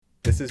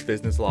This is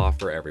Business Law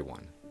for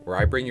Everyone, where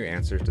I bring you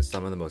answers to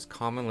some of the most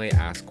commonly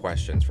asked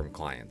questions from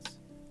clients.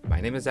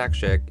 My name is Zach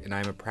Schick, and I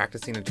am a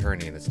practicing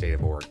attorney in the state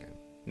of Oregon.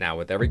 Now,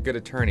 with every good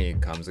attorney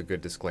comes a good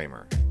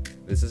disclaimer.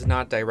 This is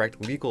not direct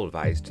legal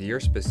advice to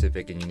your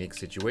specific and unique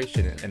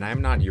situation, and I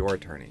am not your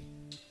attorney.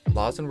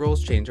 Laws and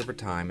rules change over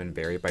time and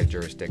vary by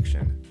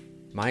jurisdiction.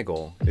 My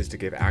goal is to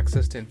give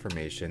access to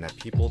information that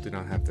people do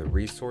not have the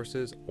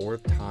resources or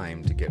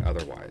time to get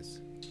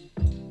otherwise.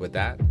 With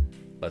that,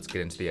 let's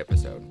get into the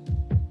episode.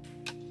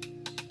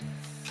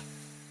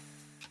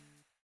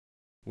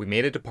 We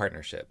made it to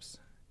partnerships,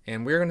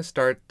 and we're going to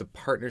start the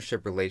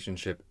partnership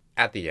relationship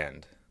at the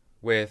end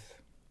with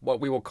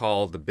what we will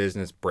call the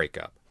business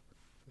breakup.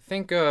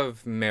 Think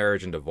of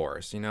marriage and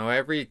divorce.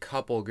 Every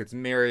couple gets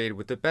married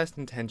with the best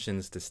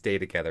intentions to stay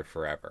together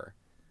forever.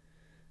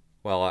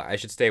 Well, I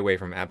should stay away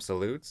from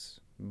absolutes,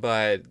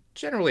 but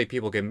generally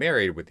people get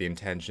married with the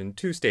intention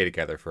to stay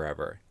together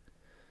forever.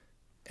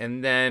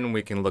 And then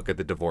we can look at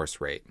the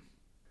divorce rate.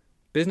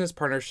 Business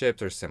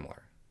partnerships are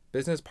similar.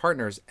 Business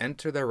partners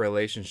enter their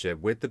relationship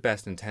with the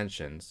best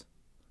intentions,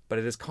 but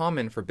it is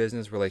common for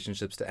business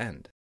relationships to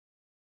end.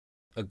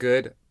 A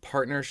good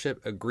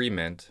partnership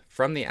agreement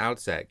from the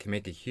outset can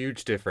make a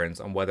huge difference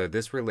on whether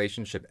this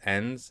relationship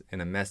ends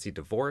in a messy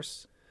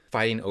divorce,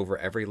 fighting over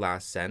every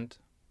last cent,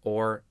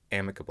 or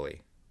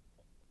amicably.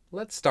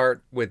 Let's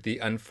start with the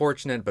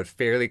unfortunate but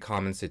fairly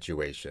common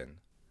situation.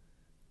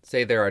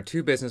 Say there are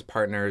two business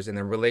partners and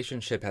their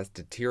relationship has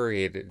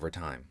deteriorated over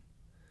time.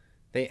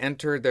 They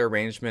entered their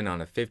arrangement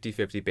on a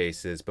 50-50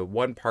 basis, but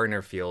one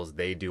partner feels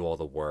they do all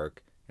the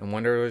work and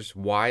wonders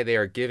why they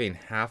are giving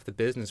half the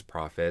business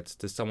profits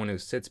to someone who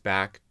sits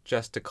back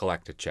just to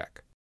collect a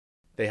check.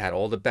 They had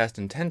all the best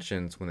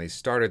intentions when they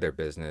started their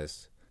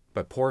business,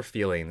 but poor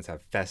feelings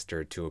have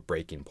festered to a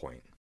breaking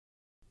point.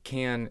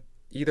 Can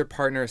either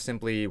partner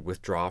simply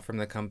withdraw from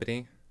the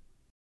company?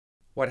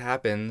 What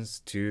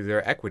happens to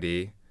their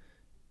equity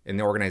in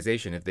the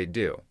organization if they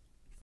do?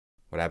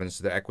 What happens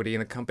to their equity in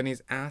the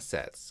company's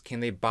assets? Can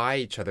they buy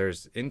each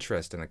other's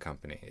interest in the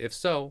company? If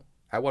so,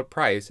 at what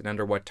price and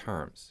under what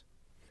terms?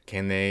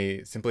 Can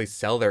they simply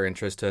sell their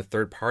interest to a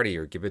third party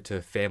or give it to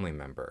a family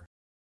member?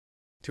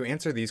 To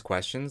answer these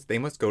questions, they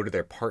must go to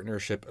their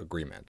partnership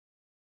agreement.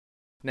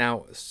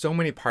 Now, so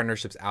many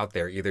partnerships out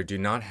there either do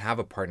not have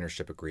a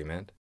partnership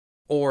agreement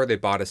or they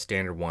bought a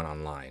standard one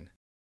online.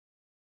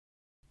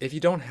 If you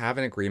don't have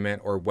an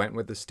agreement or went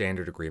with the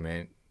standard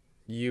agreement,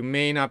 you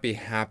may not be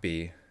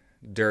happy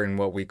during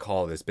what we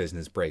call this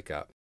business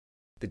breakup.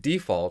 The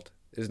default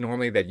is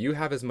normally that you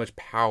have as much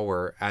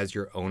power as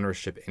your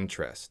ownership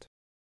interest.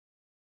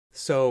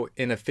 So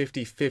in a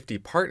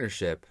 50-50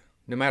 partnership,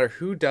 no matter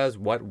who does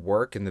what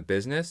work in the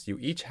business, you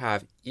each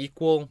have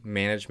equal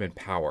management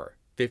power,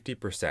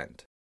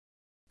 50%,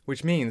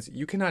 which means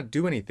you cannot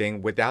do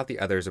anything without the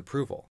other's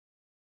approval.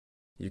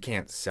 You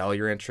can't sell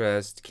your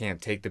interest,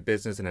 can't take the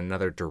business in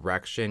another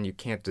direction, you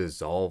can't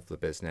dissolve the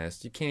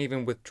business, you can't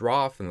even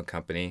withdraw from the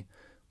company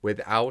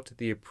without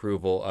the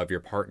approval of your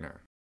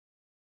partner.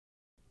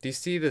 Do you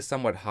see the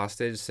somewhat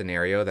hostage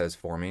scenario that is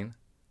forming?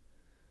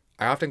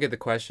 I often get the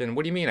question,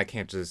 what do you mean I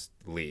can't just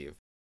leave?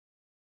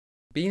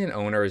 Being an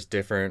owner is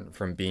different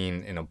from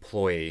being an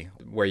employee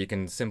where you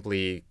can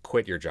simply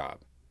quit your job.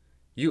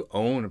 You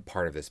own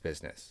part of this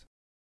business.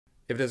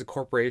 If it is a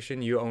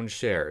corporation, you own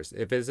shares.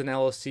 If it is an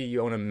LLC, you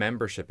own a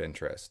membership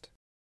interest.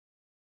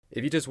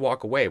 If you just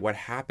walk away, what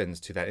happens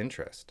to that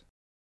interest?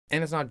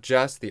 And it's not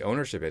just the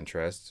ownership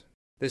interest.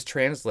 This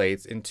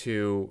translates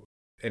into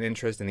an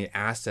interest in the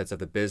assets of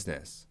the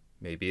business.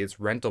 Maybe it's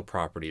rental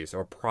properties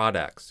or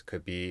products.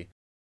 Could be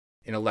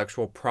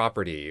intellectual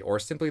property or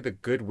simply the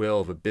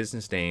goodwill of a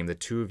business name the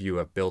two of you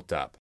have built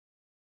up.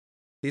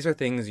 These are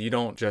things you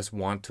don't just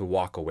want to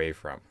walk away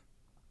from.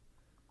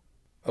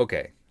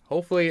 Okay.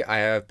 Hopefully, I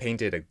have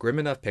painted a grim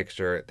enough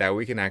picture that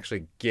we can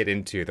actually get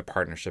into the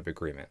partnership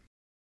agreement.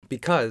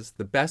 Because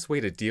the best way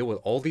to deal with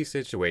all these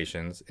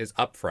situations is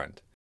upfront,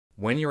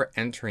 when you're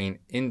entering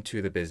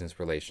into the business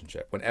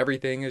relationship, when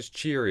everything is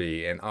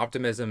cheery and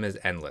optimism is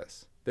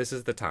endless. This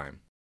is the time.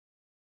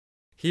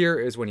 Here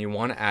is when you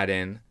want to add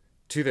in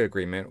to the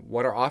agreement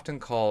what are often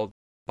called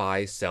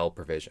buy-sell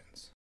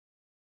provisions.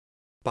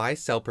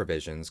 Buy-sell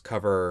provisions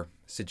cover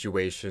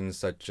situations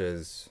such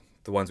as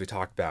the ones we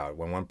talked about,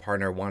 when one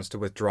partner wants to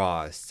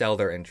withdraw, sell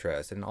their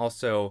interest, and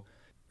also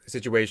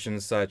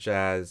situations such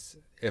as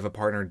if a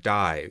partner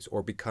dies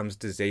or becomes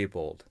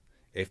disabled,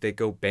 if they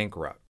go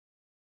bankrupt.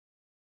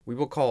 We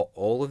will call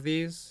all of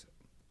these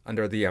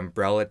under the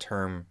umbrella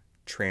term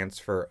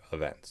transfer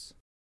events.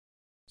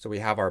 So we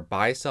have our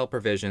buy-sell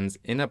provisions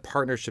in a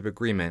partnership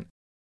agreement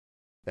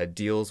that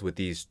deals with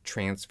these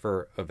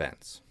transfer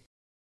events.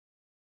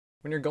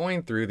 When you're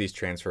going through these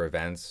transfer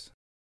events,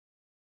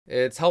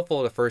 it's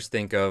helpful to first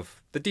think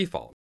of the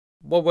default.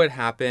 What would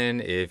happen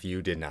if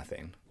you did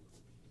nothing?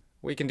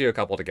 We can do a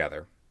couple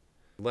together.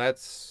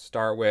 Let's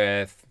start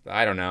with,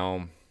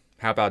 how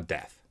about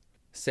death?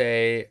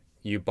 Say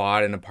you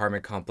bought an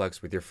apartment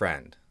complex with your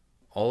friend.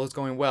 All is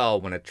going well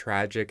when a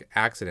tragic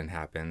accident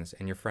happens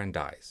and your friend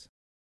dies.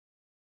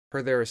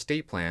 Per their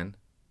estate plan,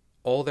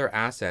 all their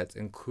assets,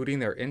 including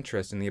their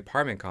interest in the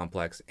apartment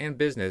complex and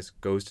business,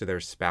 goes to their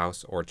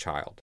spouse or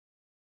child.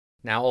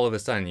 Now all of a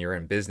sudden you're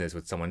in business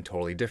with someone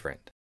totally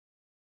different.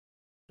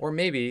 Or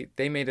maybe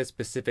they made a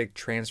specific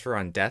transfer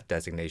on death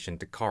designation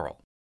to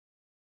Carl.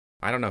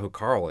 I don't know who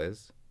Carl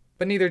is,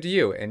 but neither do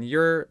you, and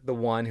you're the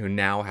one who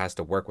now has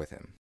to work with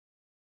him.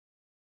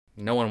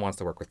 No one wants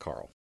to work with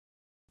Carl.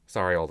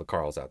 Sorry, all the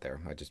Carls out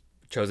there. I just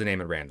chose a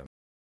name at random.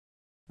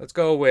 Let's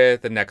go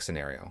with the next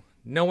scenario.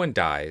 No one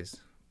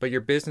dies, but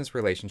your business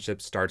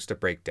relationship starts to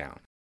break down,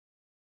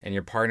 and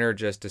your partner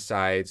just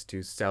decides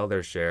to sell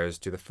their shares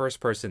to the first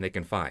person they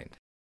can find.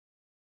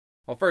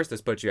 Well, first,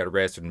 this puts you at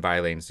risk in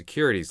violating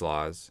securities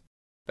laws,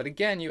 but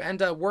again, you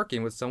end up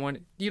working with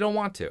someone you don't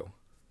want to.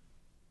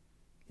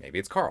 Maybe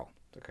it's Carl.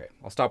 Okay,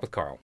 I'll stop with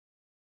Carl.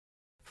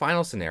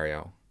 Final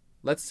scenario.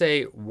 Let's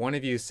say one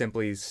of you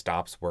simply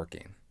stops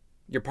working.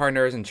 Your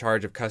partner is in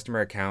charge of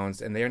customer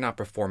accounts and they are not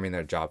performing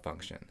their job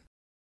function.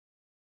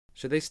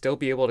 Should they still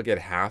be able to get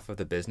half of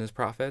the business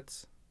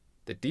profits?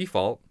 The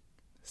default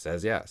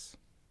says yes.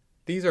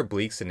 These are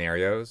bleak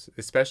scenarios,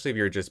 especially if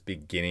you're just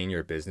beginning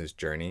your business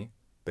journey,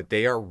 but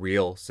they are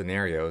real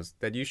scenarios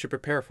that you should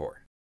prepare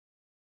for.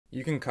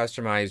 You can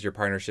customize your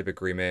partnership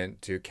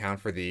agreement to account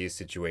for these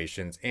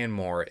situations and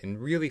more in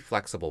really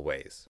flexible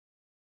ways.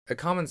 A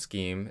common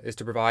scheme is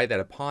to provide that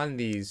upon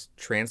these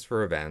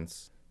transfer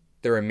events,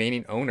 the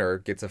remaining owner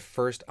gets a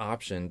first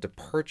option to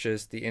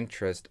purchase the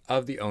interest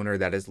of the owner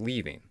that is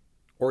leaving,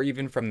 or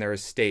even from their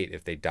estate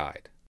if they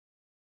died.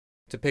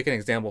 To pick an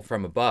example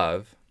from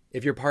above,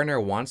 if your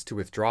partner wants to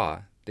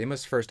withdraw, they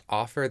must first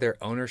offer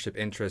their ownership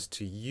interest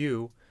to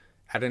you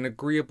at an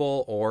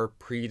agreeable or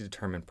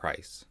predetermined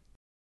price.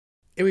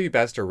 It would be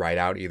best to write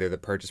out either the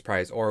purchase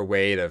price or a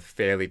way to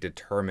fairly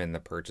determine the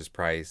purchase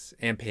price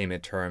and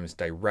payment terms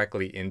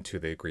directly into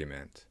the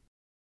agreement.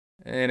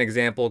 An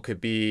example could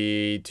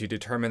be to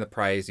determine the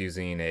price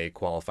using a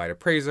qualified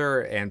appraiser,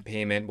 and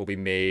payment will be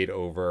made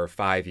over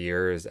 5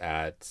 years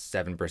at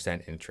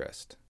 7%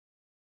 interest.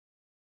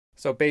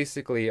 So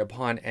basically,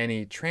 upon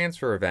any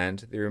transfer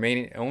event, the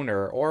remaining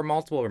owner or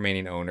multiple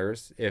remaining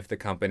owners, if the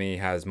company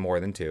has more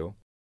than two,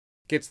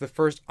 gets the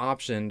first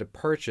option to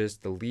purchase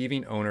the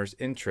leaving owner's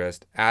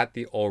interest at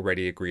the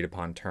already agreed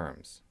upon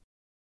terms.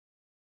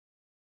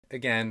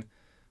 Again,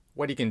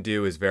 what you can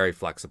do is very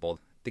flexible.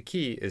 The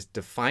key is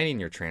defining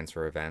your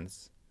transfer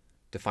events,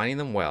 defining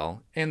them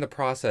well, and the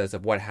process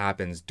of what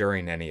happens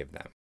during any of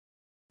them.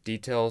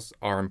 Details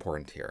are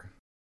important here.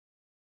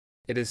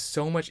 It is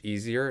so much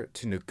easier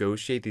to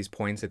negotiate these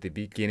points at the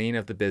beginning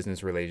of the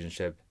business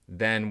relationship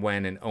than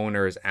when an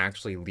owner is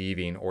actually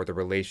leaving or the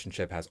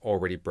relationship has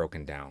already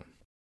broken down.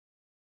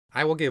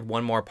 I will give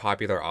one more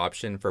popular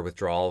option for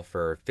withdrawal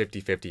for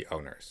 50-50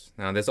 owners.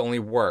 Now, this only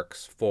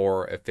works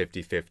for a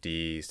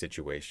 50-50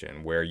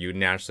 situation where you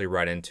naturally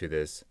run into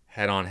this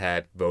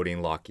head-on-head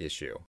voting lock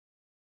issue.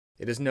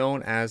 It is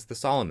known as the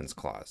Solomon's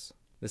Clause.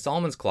 The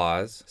Solomon's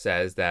Clause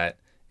says that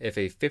if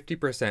a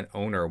 50%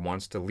 owner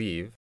wants to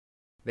leave,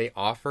 they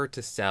offer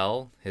to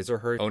sell his or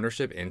her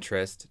ownership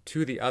interest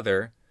to the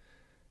other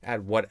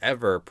at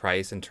whatever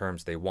price and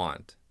terms they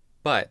want.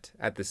 But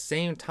at the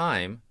same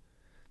time,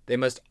 they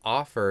must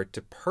offer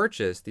to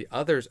purchase the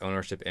other's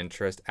ownership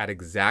interest at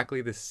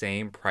exactly the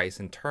same price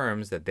and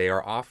terms that they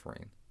are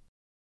offering.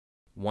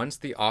 Once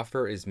the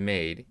offer is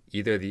made,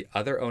 either the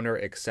other owner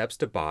accepts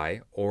to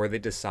buy or they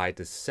decide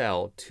to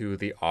sell to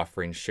the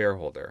offering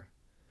shareholder.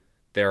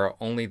 There are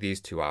only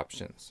these two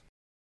options.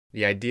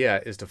 The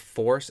idea is to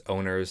force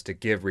owners to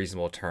give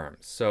reasonable terms.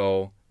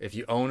 So if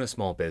you own a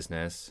small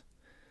business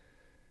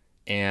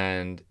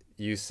and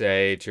you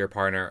say to your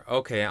partner,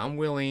 okay, I'm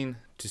willing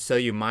to sell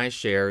you my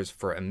shares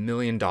for $1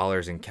 million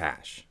in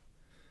cash.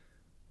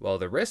 Well,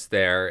 the risk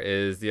there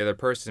is the other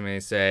person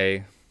may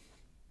say,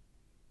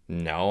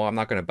 no, I'm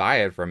not going to buy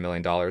it for $1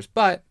 million,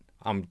 but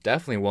I'm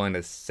definitely willing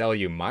to sell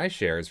you my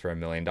shares for $1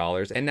 million.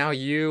 And now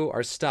you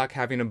are stuck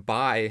having to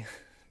buy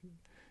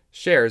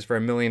shares for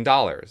 $1 million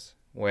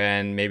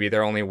when maybe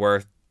they're only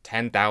worth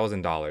 $10,000,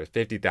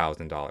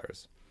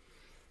 $50,000.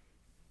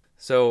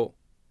 So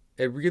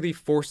it really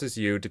forces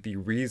you to be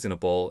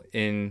reasonable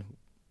in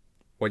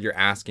what you're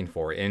asking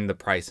for in the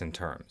price and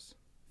terms.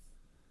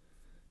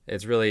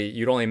 It's really,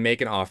 you'd only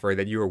make an offer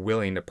that you are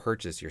willing to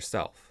purchase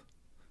yourself.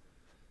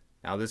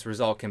 Now, this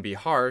result can be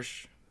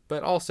harsh,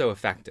 but also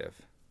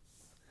effective.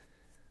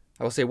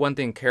 I will say one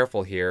thing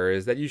careful here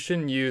is that you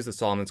shouldn't use the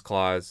Solomon's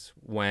Clause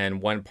when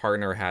one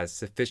partner has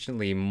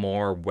sufficiently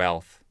more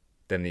wealth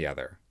than the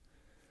other.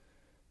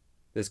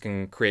 This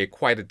can create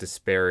quite a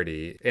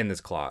disparity in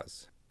this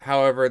clause.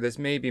 However, this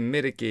may be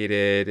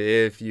mitigated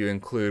if you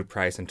include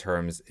price and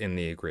terms in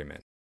the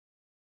agreement.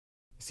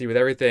 See, with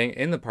everything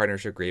in the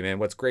partnership agreement,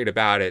 what's great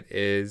about it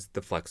is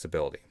the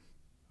flexibility.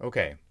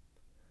 Okay,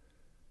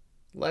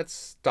 let's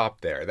stop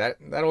there.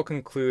 That'll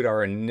conclude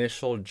our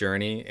initial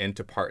journey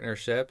into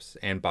partnerships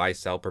and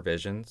buy-sell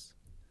provisions.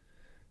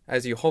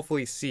 As you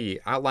hopefully see,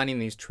 outlining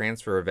these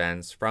transfer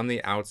events from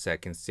the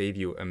outset can save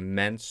you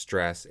immense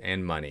stress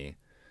and money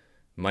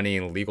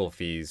and legal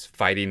fees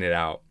fighting it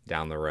out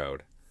down the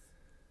road.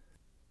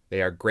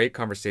 They are great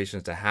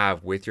conversations to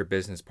have with your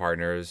business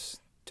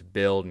partners to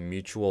build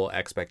mutual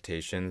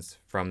expectations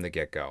from the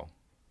get-go.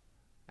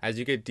 As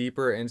you get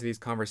deeper into these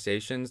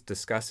conversations,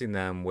 discussing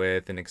them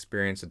with an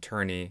experienced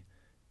attorney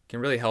can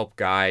really help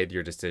guide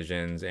your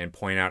decisions and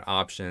point out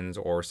options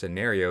or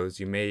scenarios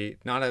you may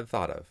not have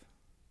thought of.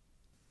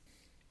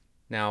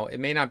 Now, it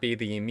may not be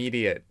the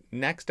immediate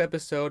next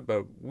episode,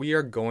 but we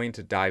are going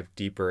to dive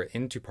deeper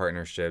into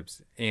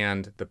partnerships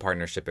and the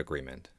partnership agreement.